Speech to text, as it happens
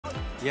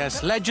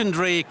Yes,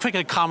 legendary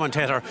cricket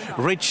commentator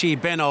Richie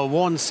Beno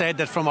once said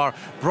that from our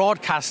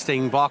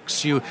broadcasting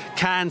box you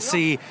can't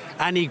see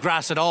any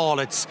grass at all.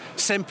 It's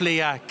simply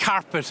a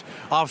carpet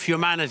of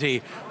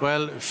humanity.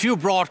 Well, few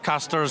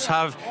broadcasters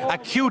have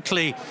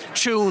acutely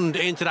tuned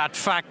into that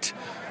fact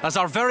as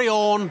our very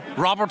own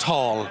Robert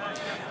Hall.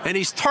 In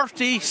his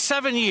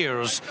 37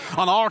 years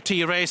on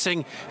RTÉ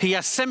Racing, he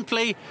has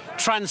simply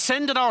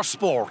transcended our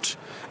sport.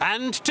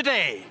 And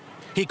today,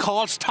 he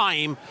calls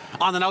time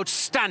on an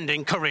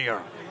outstanding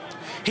career.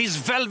 His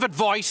velvet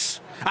voice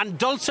and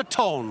dulcet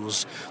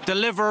tones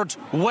delivered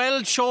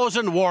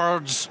well-chosen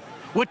words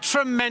with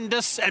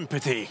tremendous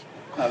empathy.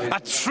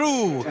 A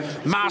true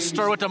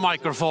master with a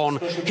microphone.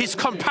 His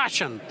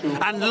compassion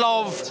and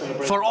love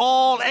for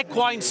all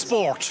equine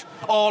sport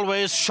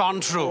always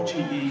shone through.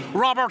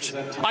 Robert,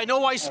 I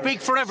know I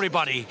speak for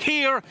everybody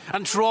here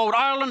and throughout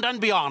Ireland and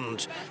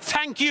beyond.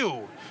 Thank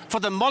you for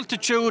the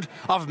multitude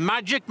of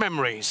magic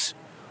memories.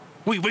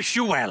 We wish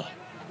you well.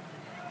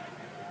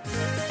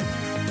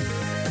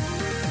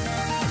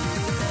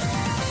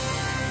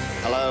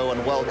 Hello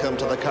and welcome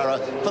to the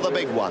Curragh for the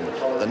big one,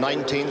 the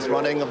 19th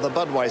running of the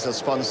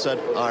Budweiser-sponsored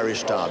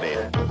Irish Derby.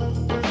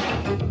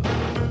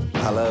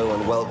 Hello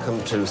and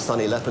welcome to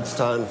sunny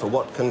Leopardstown for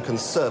what can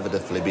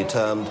conservatively be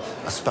termed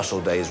a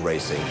special day's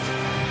racing.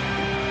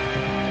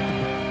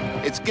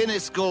 It's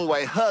Guinness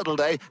Galway Hurdle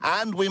Day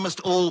and we must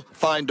all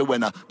find a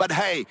winner. But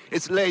hey,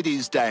 it's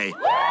Ladies' Day.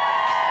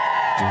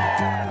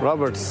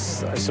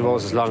 Robert's, I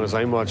suppose, as long as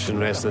I'm watching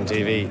racing on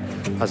TV,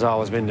 has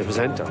always been the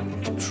presenter.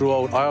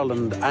 Throughout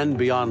Ireland and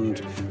beyond,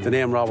 the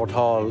name Robert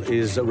Hall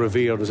is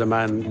revered as a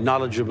man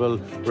knowledgeable,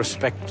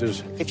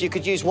 respected. If you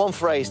could use one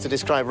phrase to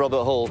describe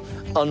Robert Hall,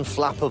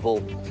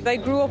 unflappable. I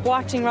grew up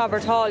watching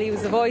Robert Hall. He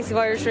was the voice of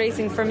Irish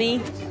racing for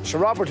me. So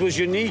Robert was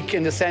unique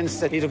in the sense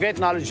that he had a great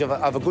knowledge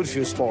of a good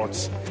few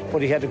sports,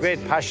 but he had a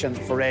great passion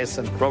for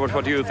racing. Robert,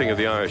 what do you think of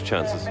the Irish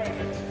chances?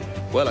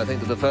 Well, I think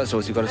that the first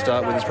horse you've got to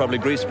start with is probably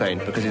Grease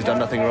Paint, because he's done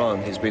nothing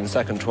wrong. He's been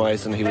second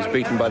twice, and he was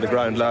beaten by the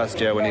ground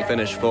last year when he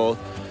finished fourth.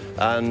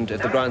 And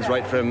if the ground's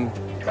right for him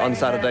on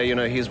Saturday, you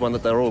know, he's one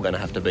that they're all going to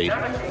have to beat.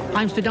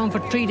 I'm stood down for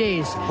 3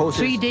 days.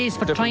 Horses, 3 days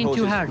for trying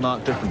too hard.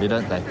 Mark differently,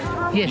 don't they?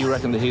 Yes. You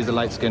reckon that he's a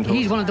light-skinned horse?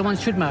 He's one of the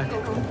ones should mark.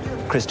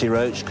 Christy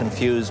Roach,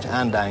 confused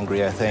and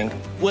angry, I think.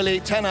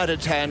 Willie, 10 out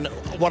of 10.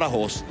 What a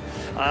horse.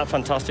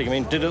 Fantastic. I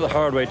mean, did it the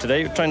hard way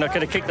today. Trying not to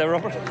get a kick there,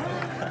 Robert.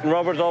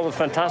 Robert's always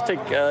fantastic.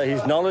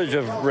 His knowledge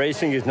of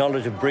racing, his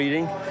knowledge of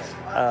breeding.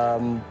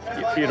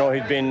 You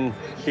know,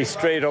 he's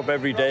straight up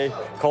every day,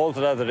 calls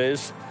it as it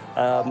is.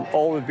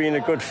 Always been a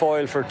good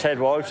foil for Ted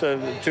Walsh. The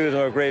two of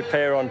them are a great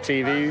pair on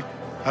TV.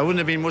 I wouldn't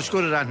have been much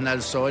good at anything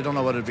else, so I don't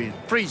know what it'd be.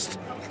 Priest.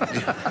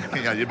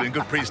 Yeah, you've been a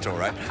good priest, all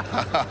right.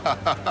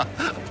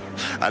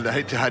 I'd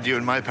hate to have you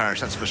in my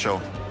parish, that's for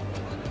sure.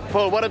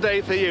 Paul, what a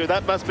day for you.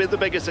 That must be the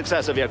biggest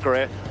success of your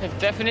career. It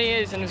definitely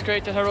is, and it's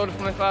great that I rode it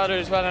for my father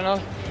as well, and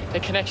all the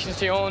connections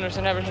to the owners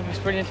and everything was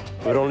brilliant.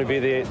 It would only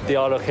be the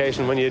odd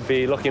occasion when you'd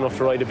be lucky enough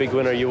to ride a big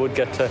winner, you would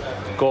get to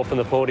go up on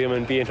the podium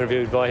and be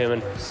interviewed by him.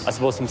 And I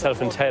suppose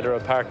himself and Ted are a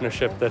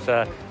partnership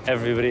that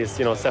everybody is,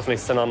 you know, definitely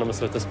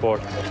synonymous with the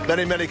sport.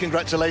 Many, many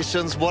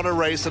congratulations. What a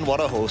race and what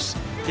a horse.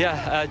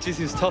 Yeah, geez,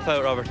 he was tough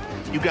out, Robert.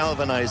 You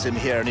galvanise him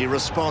here and he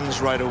responds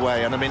right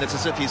away. And I mean, it's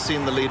as if he's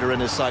seen the leader in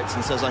his sights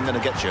and says, I'm going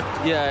to get you.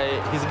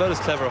 Yeah, he's about as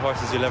clever a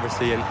horse as you'll ever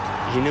see.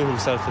 And he knew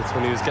himself that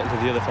when he was getting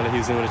to the other fella, he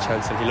was in with a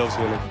chance, and he loves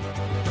winning.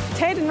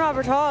 Ted and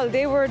Robert Hall,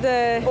 they were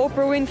the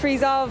Oprah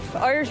Winfreys of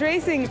Irish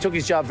racing. He took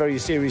his job very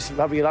serious,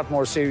 probably a lot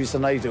more serious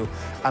than I do.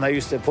 And I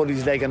used to put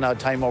his leg in that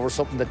time over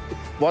something that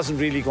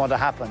wasn't really going to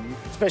happen.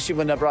 Especially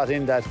when I brought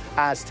in that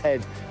asked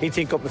Ted. He'd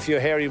think up a few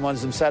hairy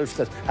ones himself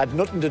that had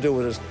nothing to do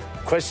with it.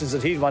 Questions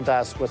that he'd want to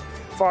ask, but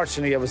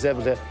fortunately I was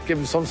able to give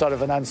him some sort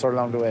of an answer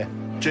along the way.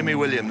 Jimmy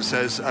Williams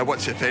says,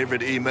 what's your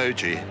favourite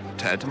emoji,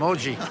 Ted?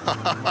 Emoji?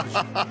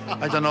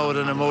 I don't know what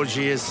an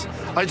emoji is.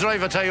 I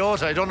drive a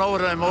Toyota, I don't know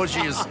what an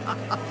emoji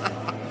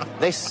is.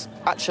 This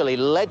actually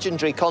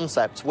legendary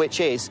concept, which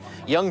is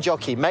young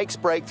jockey makes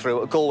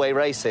breakthrough at Galway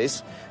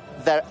races.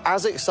 They're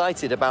as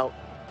excited about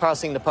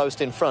passing the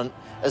post in front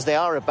as they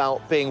are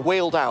about being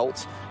wheeled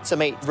out to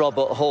meet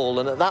Robert Hall.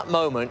 And at that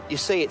moment, you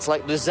see it's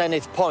like the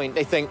zenith point.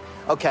 They think,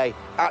 OK,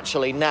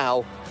 actually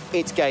now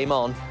it's game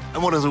on.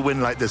 And what does a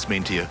win like this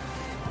mean to you?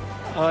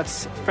 Oh,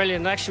 it's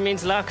brilliant. It actually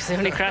means a lot because I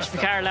only crashed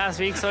my car last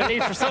week, so I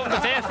need for something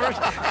to pay for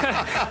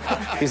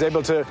it. He's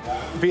able to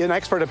be an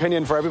expert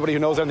opinion for everybody who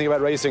knows anything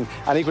about racing,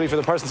 and equally for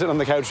the person sitting on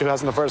the couch who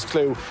hasn't the first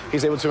clue,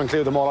 he's able to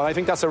include them all. And I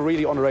think that's a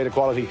really underrated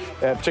quality,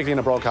 particularly in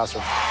a broadcaster.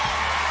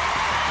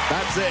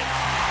 That's it.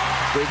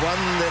 We've won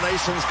the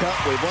Nations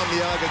Cup, we've won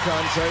the Aga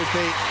Khan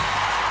Trophy.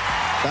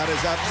 That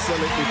is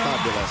absolutely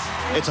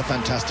fabulous. It's a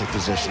fantastic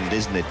position,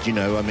 isn't it? You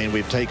know, I mean,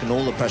 we've taken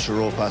all the pressure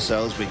off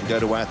ourselves. We can go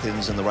to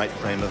Athens in the right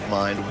frame of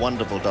mind.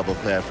 Wonderful double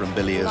player from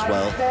Billy as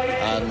well.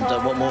 And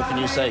what more can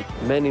you say?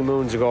 Many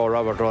moons ago,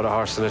 Robert rode a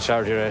horse in a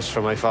charity race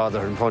for my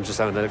father in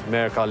Punchestown, a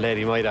mare called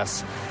Lady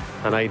Midas,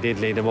 and I did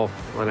lead him up,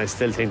 and I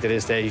still think to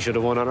this day he should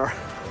have won on her.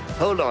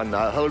 hold on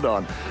now, hold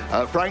on.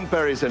 Frank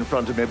Berry's in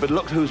front of me, but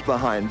look who's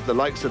behind. The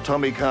likes of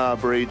Tommy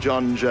Carberry,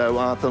 John Joe,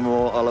 Arthur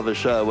Moore, Oliver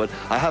Sherwood.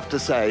 I have to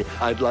say,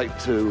 I'd like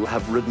to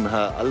have ridden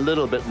her a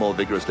little bit more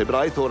vigorously, but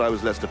I thought I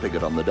was Lester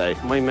Piggott on the day.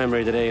 My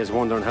memory today is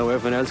wondering how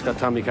everyone else got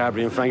Tommy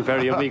Carberry and Frank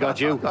Berry and we got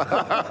you.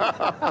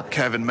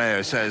 Kevin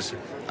Mayer says,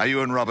 are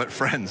you and Robert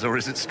friends or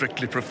is it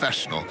strictly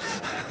professional?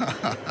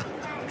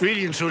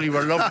 Really and truly,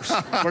 we're lovers.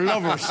 We're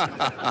lovers.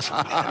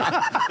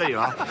 There you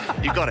are.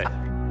 You got it.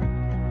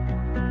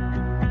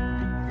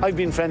 I've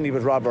been friendly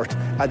with Robert.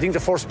 I think the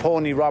first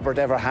pony Robert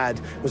ever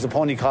had was a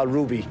pony called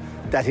Ruby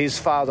that his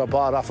father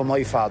bought off of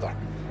my father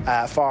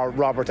for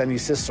Robert and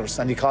his sisters,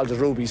 and he called it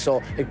Ruby.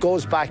 So it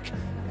goes back,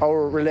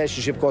 our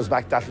relationship goes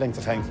back that length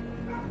of time.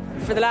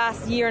 For the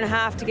last year and a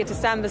half to get to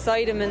stand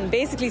beside him and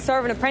basically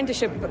serve an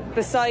apprenticeship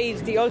beside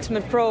the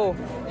ultimate pro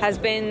has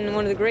been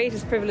one of the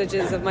greatest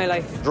privileges of my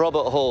life.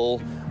 Robert Hall,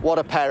 what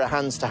a pair of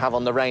hands to have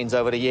on the reins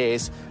over the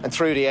years and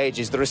through the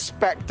ages. The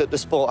respect that the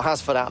sport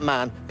has for that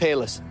man,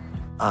 peerless.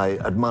 I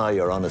admire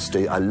your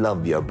honesty. I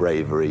love your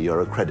bravery.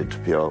 You're a credit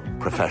to your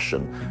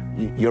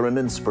profession. You're an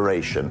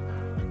inspiration.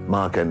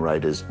 Mark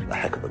Enright is a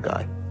heck of a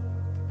guy.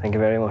 Thank you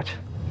very much.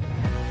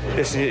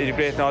 This is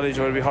great knowledge,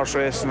 whether it be horse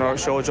racing or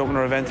show jumping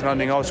or event and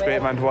anything. Always a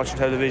great man to watch on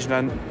television,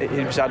 and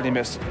he'll be sadly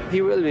missed.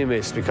 He will be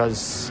missed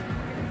because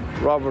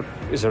Robert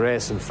is a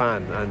racing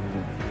fan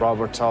and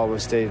Robert's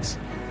always did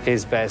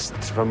his best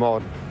to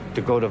promote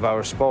the good of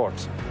our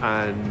sport,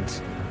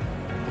 and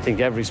I think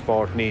every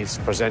sport needs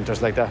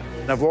presenters like that.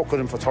 I've worked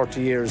with him for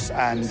 30 years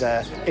and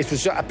it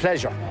was a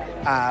pleasure.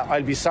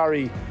 I'll be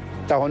sorry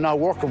that I'm not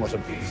working with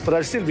him, but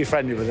I'll still be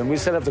friendly with him. We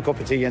still have the cup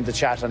of tea and the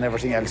chat and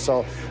everything else.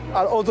 So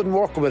other than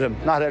working with him,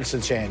 not else will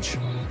change.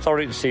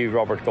 Sorry to see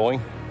Robert going.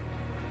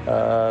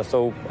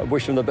 So I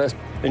wish him the best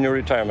in your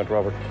retirement,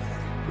 Robert.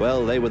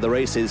 Well, they were the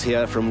races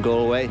here from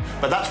Galway.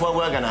 But that's where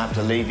we're going to have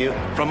to leave you.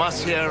 From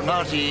us here on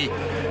RTÉ,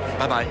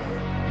 bye-bye.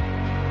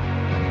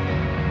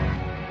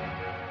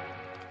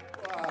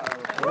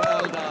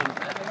 Well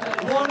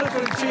done.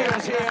 Wonderful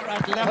cheers here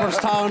at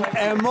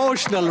Leopardstown.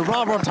 Emotional.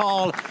 Robert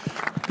Hall.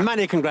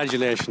 Many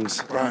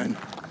congratulations. Brian,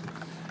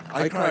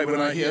 I cry when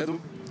I hear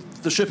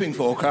the shipping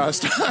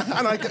forecast,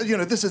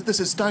 and this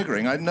is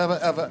staggering. I never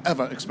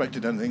ever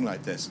expected anything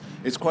like this.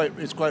 It's quite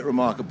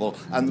remarkable.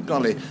 And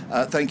golly,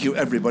 thank you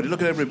everybody.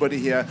 Look at everybody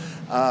here.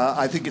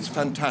 I think it's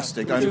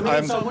fantastic. You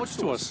mean so much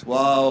to us.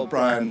 Well,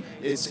 Brian,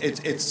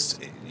 it's.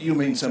 You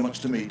mean so much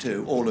to me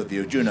too, all of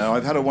you. Do you know,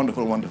 I've had a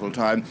wonderful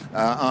time.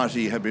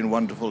 RTÉ have been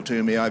wonderful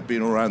to me. I've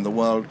been around the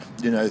world,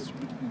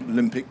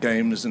 Olympic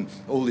Games and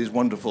all these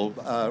wonderful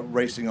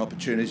racing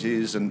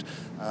opportunities, and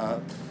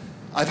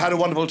I've had a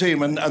wonderful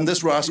team, and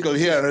this rascal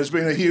here has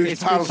been a huge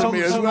pal to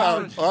me as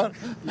well. What?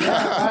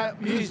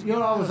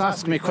 You're always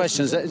asking me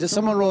questions.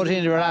 Someone wrote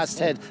in your asked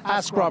Ted,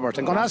 ask Robert.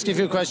 I'm going to ask you a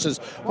few questions.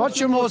 What's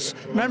your most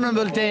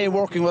memorable day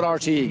working with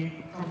RTÉ?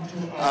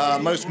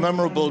 Most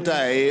memorable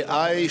day,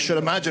 I should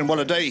imagine, well,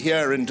 a day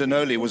here in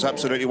Denoli was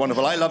absolutely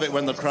wonderful. I love it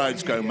when the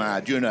crowds go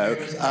mad,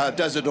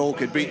 Desert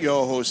Orchid beat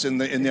your horse in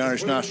the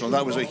Irish National.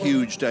 That was a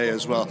huge day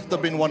as well. There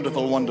have been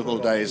wonderful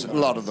days, a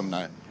lot of them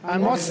now.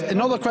 And what's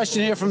another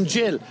question here from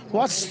Jill?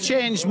 What's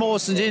changed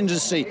most in the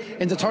industry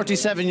in the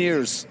 37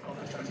 years?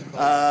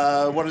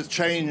 What has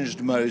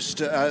changed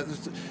most?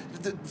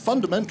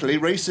 Fundamentally,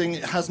 racing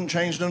hasn't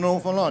changed an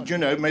awful lot.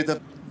 Made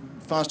the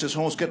fastest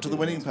horse get to the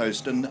winning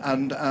post, and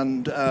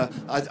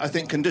I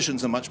think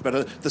conditions are much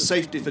better. The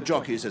safety for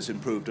jockeys has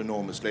improved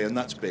enormously, and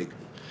that's big.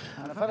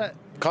 A fella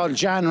called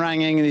Jan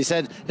rang in and he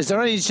said, is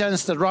there any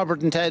chance that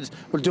Robert and Ted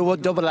will do a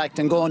double act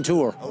and go on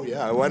tour? Oh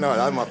yeah, why not?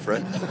 I'm up for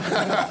it.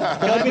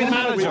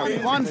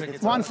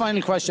 One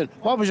final question.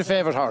 What was your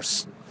favourite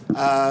horse?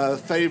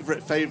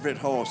 Favourite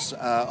horse?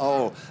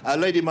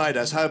 Lady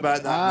Midas. How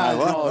about that?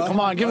 No, come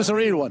on, give us a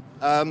real one.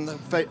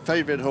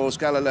 Favourite horse,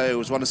 Galileo,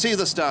 was one. See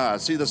the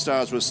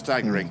Stars was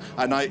staggering,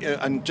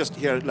 and just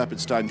here at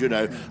Leopardstown,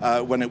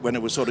 when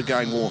it was sort of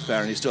gang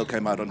warfare, and he still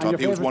came out on top.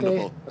 He was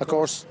wonderful. Day, of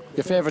course,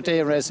 your favourite day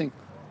in racing?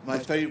 My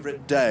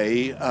favourite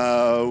day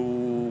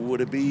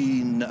would have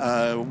been,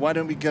 why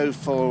don't we go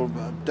for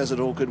Desert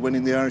Orchid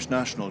winning the Irish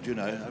National,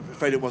 I'm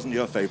afraid it wasn't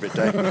your favourite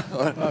day.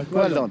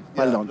 Well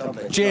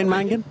done. Jane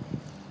Mangan?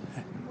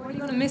 What are you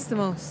going to miss the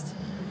most?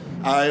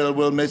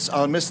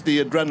 I'll miss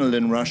the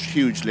adrenaline rush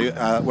hugely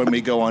when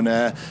we go on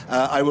air.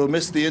 I will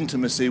miss the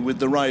intimacy with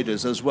the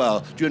riders as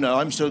well.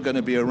 I'm still going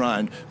to be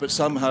around, but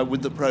somehow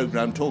with the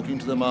programme, talking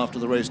to them after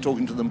the race,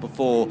 talking to them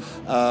before,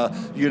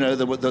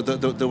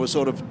 there were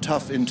sort of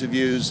tough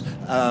interviews,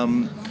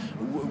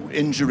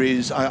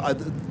 injuries.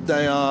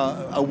 They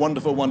are a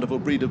wonderful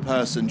breed of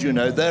person.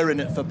 They're in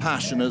it for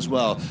passion as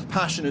well.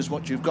 Passion is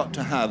what you've got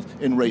to have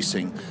in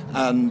racing,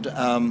 and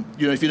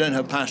if you don't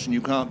have passion,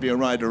 you can't be a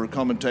rider, a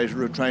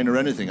commentator, a trainer,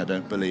 anything, I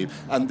don't believe.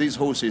 And these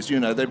horses,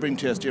 they bring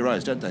tears to your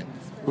eyes, don't they?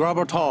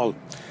 Robert Hall,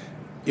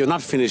 You're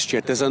not finished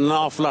yet. There's an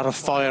awful lot of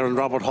fire in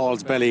Robert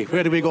Hall's belly.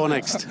 Where do we go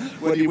next?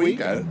 Where do we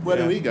go? Where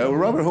do we go? Well,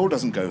 Robert Hall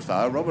doesn't go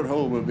far. Robert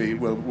Hall will be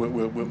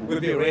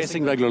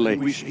racing regularly.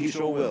 He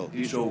sure will.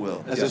 He sure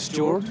will. As a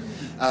steward?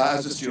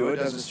 As a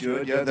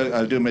steward. Yeah,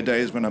 I'll do my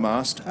days when I'm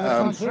asked.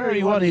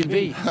 Contrary what he'd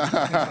be.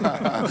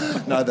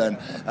 No, then.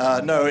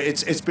 No,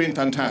 it's been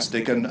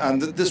fantastic,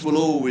 and this will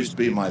always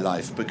be my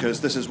life, because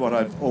this is what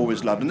I've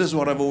always loved, and this is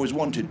what I've always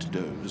wanted to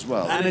do as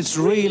well. And it's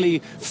really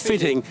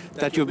fitting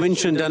that you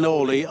mentioned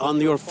Danoli on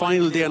your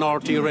final day in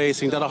RTÉ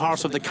Racing, that a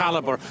horse of the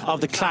calibre, of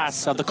the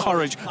class, of the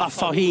courage of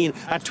Faugheen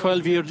at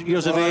 12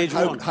 years of age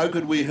won. How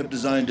could we have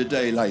designed a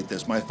day like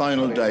this? My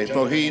final day,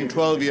 Faugheen,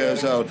 12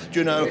 years old. Do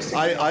you know,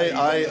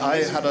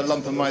 I had a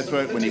lump in my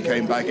throat when he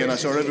came back in. I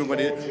saw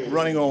everybody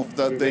running off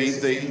the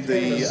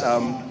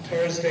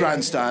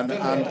grandstand,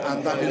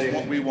 and that is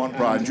what we want,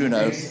 Brian, do you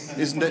know,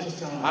 isn't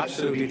it?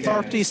 Absolutely.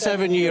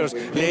 37 years,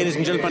 ladies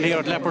and gentlemen, here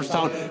at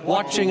Leopardstown,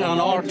 watching on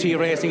RTÉ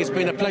Racing. It's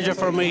been a pleasure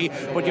for me,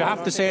 but you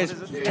have to say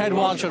Ted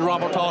Walsh and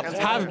Robert Hall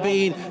have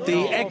been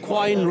the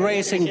equine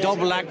racing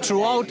double act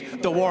throughout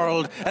the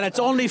world, and it's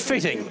only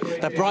fitting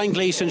that Brian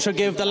Gleeson should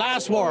give the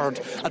last word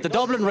at the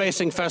Dublin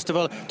Racing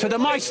Festival to the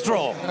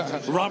maestro,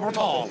 Robert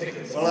Hall.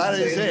 Well, that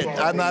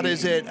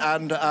is it,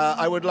 and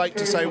I would like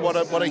to say what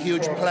a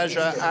huge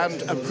pleasure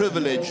and a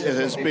privilege it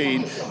has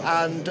been,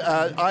 and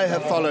I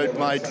have followed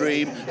my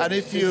dream, and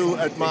if you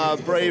admire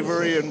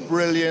bravery and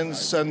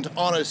brilliance and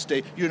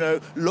honesty, you know,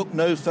 look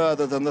no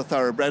further than the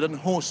thoroughbred and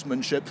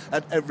horsemanship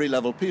at every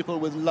level. People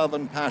with love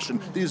and passion,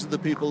 these are the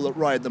people that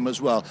ride them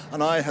as well,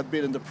 and I have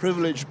been in the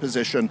privileged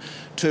position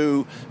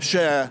to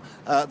share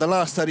the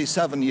last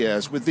 37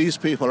 years with these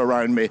people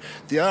around me,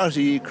 the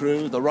RTÉ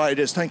crew, the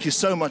riders. Thank you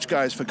so much,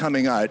 guys, for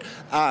coming out,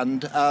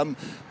 and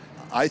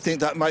I think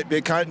that might be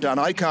a countdown.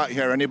 I can't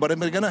hear anybody.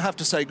 We're going to have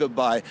to say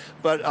goodbye.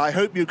 But I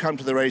hope you come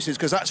to the races,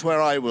 because that's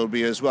where I will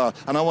be as well.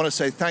 And I want to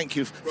say thank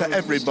you for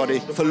everybody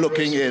for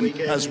looking in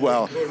as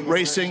well.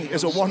 Racing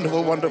is a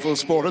wonderful, wonderful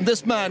sport. And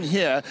this man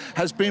here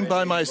has been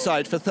by my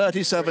side for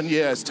 37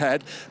 years,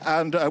 Ted.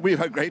 And we've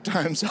had great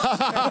times.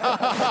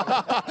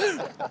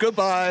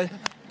 Goodbye.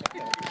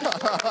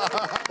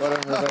 Well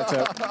done,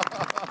 Roberto.